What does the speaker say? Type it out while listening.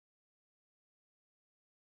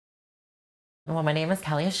Well, my name is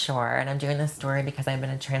Kelly Shore, and I'm doing this story because I've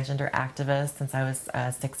been a transgender activist since I was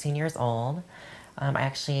 16 years old. I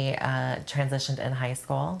actually transitioned in high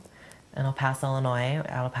school in El Paso, Illinois,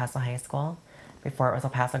 at El Paso High School. Before it was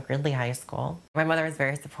El Paso Gridley High School. My mother was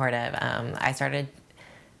very supportive. I started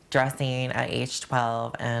dressing at age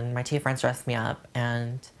 12, and my two friends dressed me up,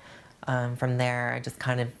 and from there, I just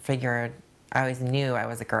kind of figured I always knew I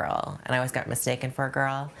was a girl, and I always got mistaken for a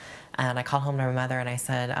girl. And I called home to my mother and I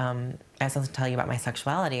said, I was supposed to tell you about my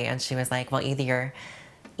sexuality. And she was like, well, either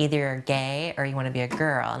you're gay or you want to be a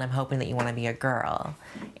girl, and I'm hoping that you want to be a girl.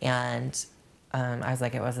 And I was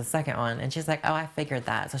like, it was the second one. And she's like, oh, I figured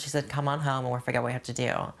that. So she said, come on home and we'll figure out what we have to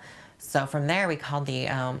do. So from there, we called the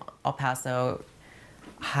El Paso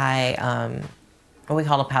High, what we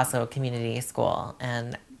called El Paso Community School,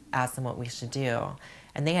 and asked them what we should do.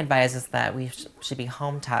 And they advised us that we should be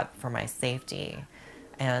home taught for my safety.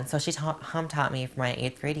 And so she home taught me for my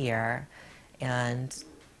 8th grade year. And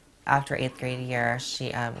after 8th grade year,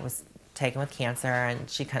 she was taken with cancer and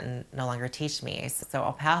she couldn't no longer teach me. So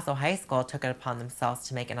El Paso High School took it upon themselves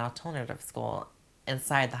to make an alternative school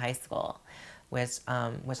inside the high school, which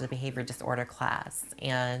was a behavior disorder class.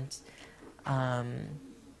 And I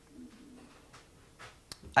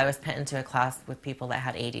was put into a class with people that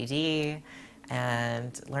had ADD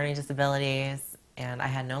and learning disabilities, and I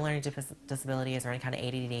had no learning disabilities or any kind of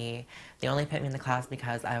ADD. They only put me in the class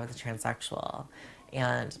because I was a transsexual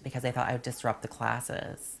and because they thought I would disrupt the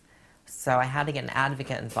classes. So I had to get an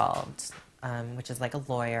advocate involved, which is like a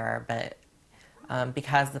lawyer, but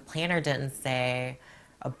because the planner didn't say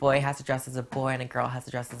a boy has to dress as a boy and a girl has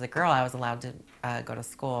to dress as a girl, I was allowed to go to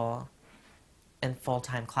school in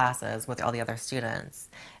full-time classes with all the other students.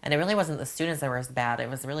 And it really wasn't the students that were as bad. It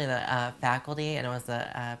was really the faculty, and it was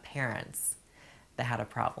the parents that had a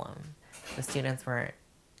problem. The students weren't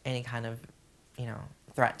any kind of,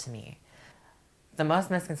 threat to me. The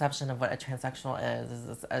most misconception of what a transsexual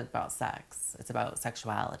is about sex. It's about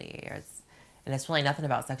sexuality. And it's really nothing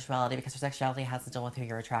about sexuality, because your sexuality has to deal with who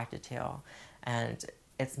you're attracted to. And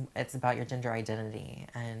it's about your gender identity,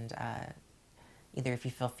 and either if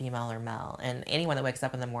you feel female or male. And anyone that wakes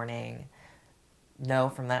up in the morning know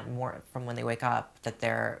from when they wake up that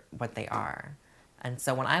they're what they are. And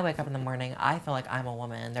so when I wake up in the morning, I feel like I'm a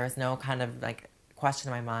woman. There's no kind of like question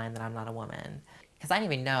in my mind that I'm not a woman. Because I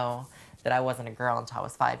didn't even know that I wasn't a girl until I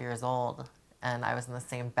was 5 years old, and I was in the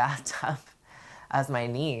same bathtub as my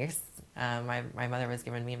niece. My mother was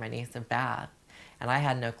giving me and my niece a bath, and I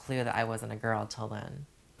had no clue that I wasn't a girl till then.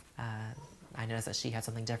 I noticed that she had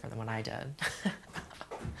something different than what I did.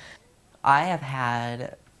 I have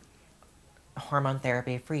had hormone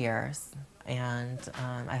therapy for years, and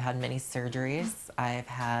I've had many surgeries. I've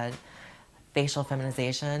had facial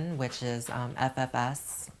feminization, which is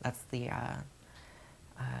FFS. That's the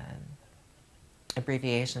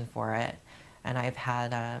abbreviation for it. And I've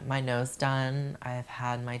had my nose done. I've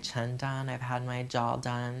had my chin done. I've had my jaw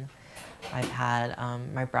done. I've had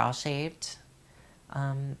my brow shaped.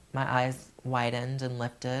 My eyes widened and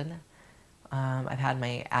lifted. I've had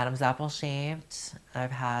my Adam's apple shaved.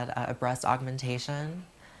 I've had a breast augmentation.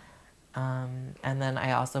 And then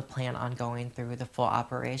I also plan on going through the full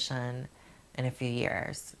operation in a few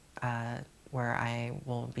years, where I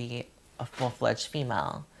will be a full-fledged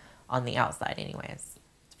female on the outside anyways.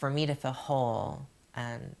 For me to feel whole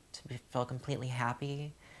and to feel completely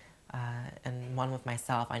happy and one with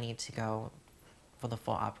myself, I need to go for the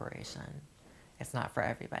full operation. It's not for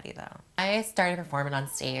everybody, though. I started performing on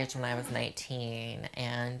stage when I was 19,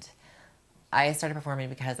 and I started performing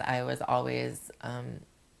because I was always,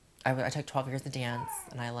 I took 12 years of dance,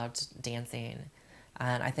 and I loved dancing.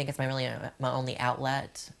 And I think it's my only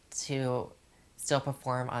outlet to still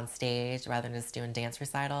perform on stage rather than just doing dance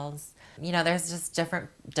recitals. There's just different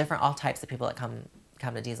all types of people that come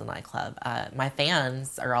to Diesel Nightclub. My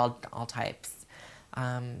fans are all types.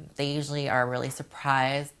 They usually are really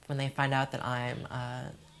surprised when they find out that I'm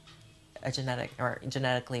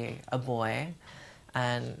genetically a boy,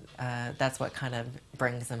 and that's what kind of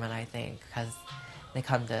brings them in, I think, because they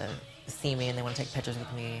come to see me and they want to take pictures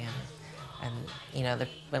with me, and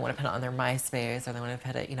they want to put it on their MySpace, or they want to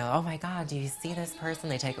put it, oh my God, do you see this person?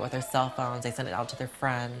 They take it with their cell phones, they send it out to their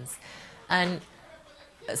friends, and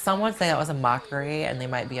some would say that was a mockery, and they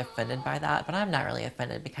might be offended by that, but I'm not really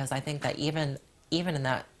offended, because I think that even in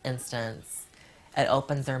that instance, it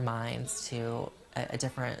opens their minds to a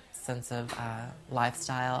different sense of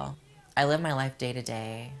lifestyle. I live my life day to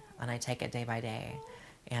day, and I take it day by day.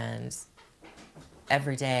 And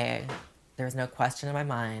every day, there's no question in my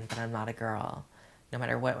mind that I'm not a girl, no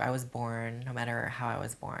matter what I was born, no matter how I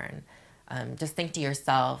was born. Just think to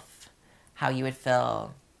yourself how you would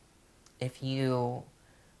feel if you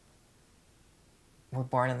were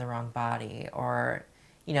born in the wrong body, or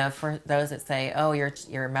for those that say, oh,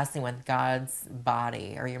 you're messing with God's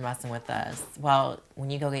body, or you're messing with this. Well, when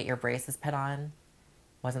you go get your braces put on,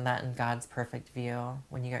 wasn't that in God's perfect view?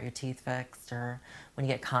 When you got your teeth fixed, or when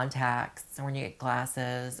you get contacts, or when you get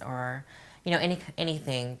glasses, or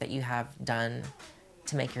anything that you have done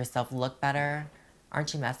to make yourself look better,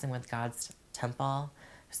 aren't you messing with God's temple?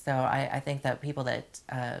 So I think that people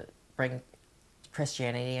that bring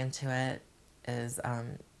Christianity into it is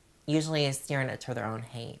usually steering it to their own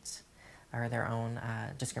hate or their own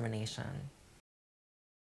discrimination.